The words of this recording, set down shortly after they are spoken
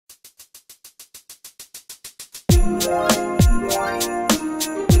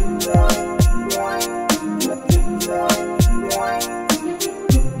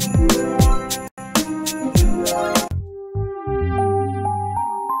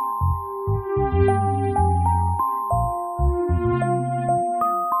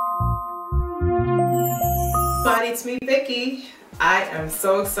It's me, Vicky. I am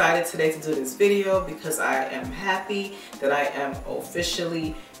so excited today to do this video because I am happy that I am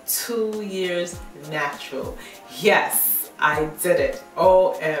officially 2 years natural. Yes, I did it.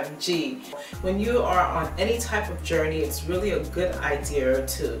 OMG. When you are on any type of journey, it's really a good idea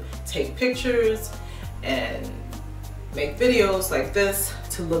to take pictures and make videos like this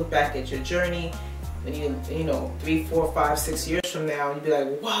to look back at your journey. When you know, 3, 4, 5, 6 years from now, you'll be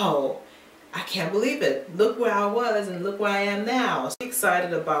like, whoa, I can't believe it. Look where I was and look where I am now. So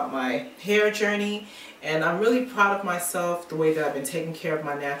excited about my hair journey, and I'm really proud of myself, the way that I've been taking care of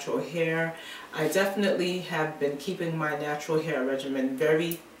my natural hair. I definitely have been keeping my natural hair regimen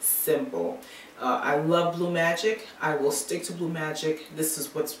very simple. I love Blue Magic. I will stick to Blue Magic. This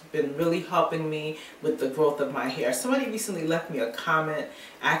is what's been really helping me with the growth of my hair. Somebody recently left me a comment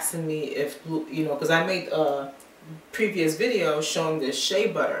asking me if, because I made a previous video showing this shea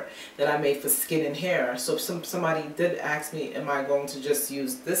butter that I made for skin and hair. So somebody did ask me, am I going to just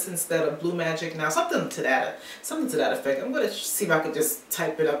use this instead of Blue Magic? Now something to that effect. I'm going to see if I could just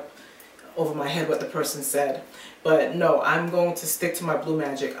type it up over my head what the person said. But no, I'm going to stick to my Blue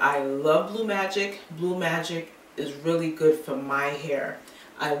Magic. I love Blue Magic. Blue Magic is really good for my hair.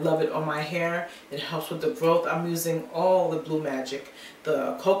 I love it on my hair. It helps with the growth. I'm using all the Blue Magic.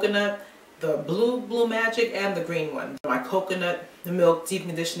 The coconut, the Blue Magic, and the green one. My coconut milk deep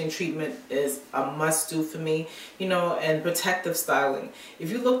conditioning treatment is a must-do for me, and protective styling. If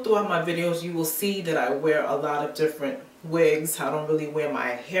you look throughout my videos, you will see that I wear a lot of different wigs. I don't really wear my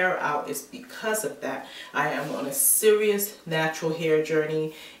hair out. It's because of that. I am on a serious natural hair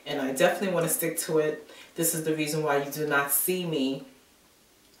journey, and I definitely want to stick to it. This is the reason why you do not see me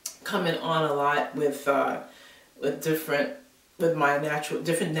coming on a lot with my different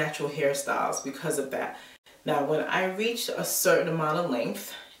natural hairstyles because of that. Now when I reach a certain amount of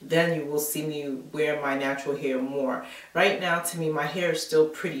length, then you will see me wear my natural hair more. Right now, to me, my hair is still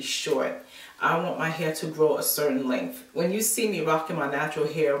pretty short. I want my hair to grow a certain length. When you see me rocking my natural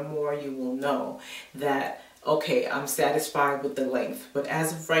hair more, you will know that, okay, I'm satisfied with the length. But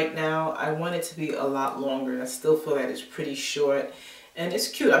as of right now, I want it to be a lot longer. I still feel that it's pretty short, and it's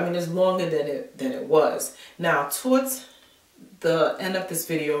cute. I mean, it's longer than it was. Now, towards the end of this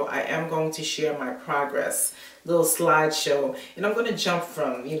video, I am going to share my progress, little slideshow, and I'm going to jump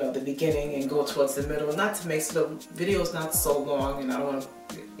from the beginning and go towards the middle, not to make the videos not so long, and I don't want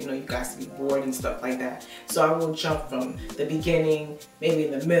you guys to be bored and stuff like that. So I will jump from the beginning, maybe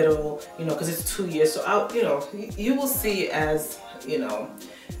in the middle, because it's 2 years. So you will see as the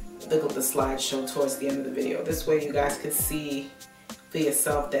slideshow towards the end of the video. This way you guys could see for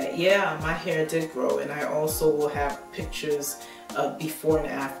yourself that, yeah, my hair did grow. And I also will have pictures of before and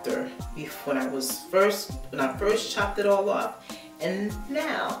after, when I first chopped it all off, and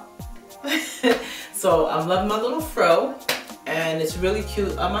now. So I'm loving my little fro, and it's really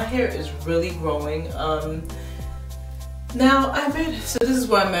cute. My hair is really growing. Now so this is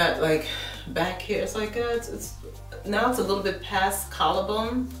where I'm at, like back here. It's like now it's a little bit past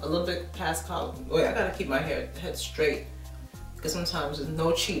collarbone, Wait, I gotta keep my head straight, because sometimes there's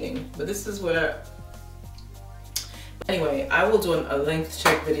no cheating. But this is where, anyway, I will do a length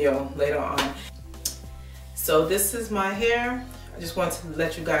check video later on. So this is my hair. I just want to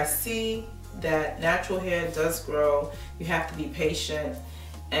let you guys see that natural hair does grow. You have to be patient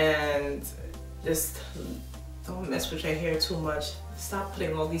and just don't mess with your hair too much. Stop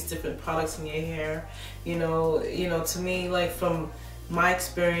putting all these different products in your hair. To me, like from my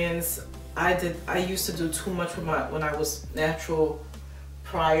experience, I used to do too much when I was natural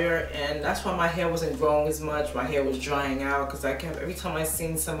prior, and that's why my hair wasn't growing as much. My hair was drying out because every time I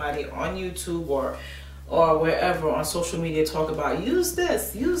seen somebody on YouTube or wherever on social media talk about use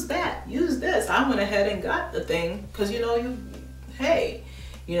this, use that, use this, I went ahead and got the thing, because you're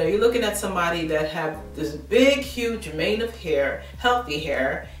looking at somebody that have this big huge mane of hair, healthy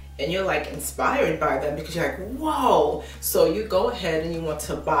hair, and you're like inspired by them because you're like, whoa. So you go ahead and you want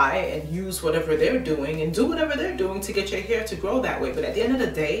to buy and use whatever they're doing and do whatever they're doing to get your hair to grow that way. But at the end of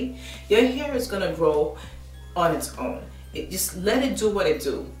the day, your hair is gonna grow on its own. Just let it do what it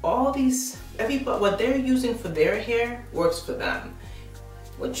do. What they're using for their hair works for them.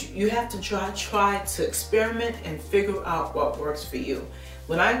 You have to try to experiment and figure out what works for you.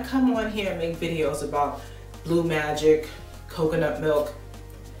 When I come on here and make videos about Blue Magic, coconut milk,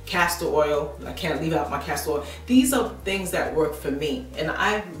 castor oil. I can't leave out my castor oil. These are things that work for me, and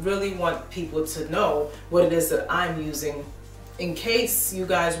I really want people to know what it is that I'm using in case you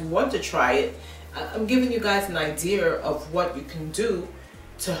guys want to try it. I'm giving you guys an idea of what you can do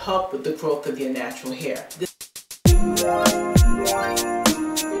to help with the growth of your natural hair.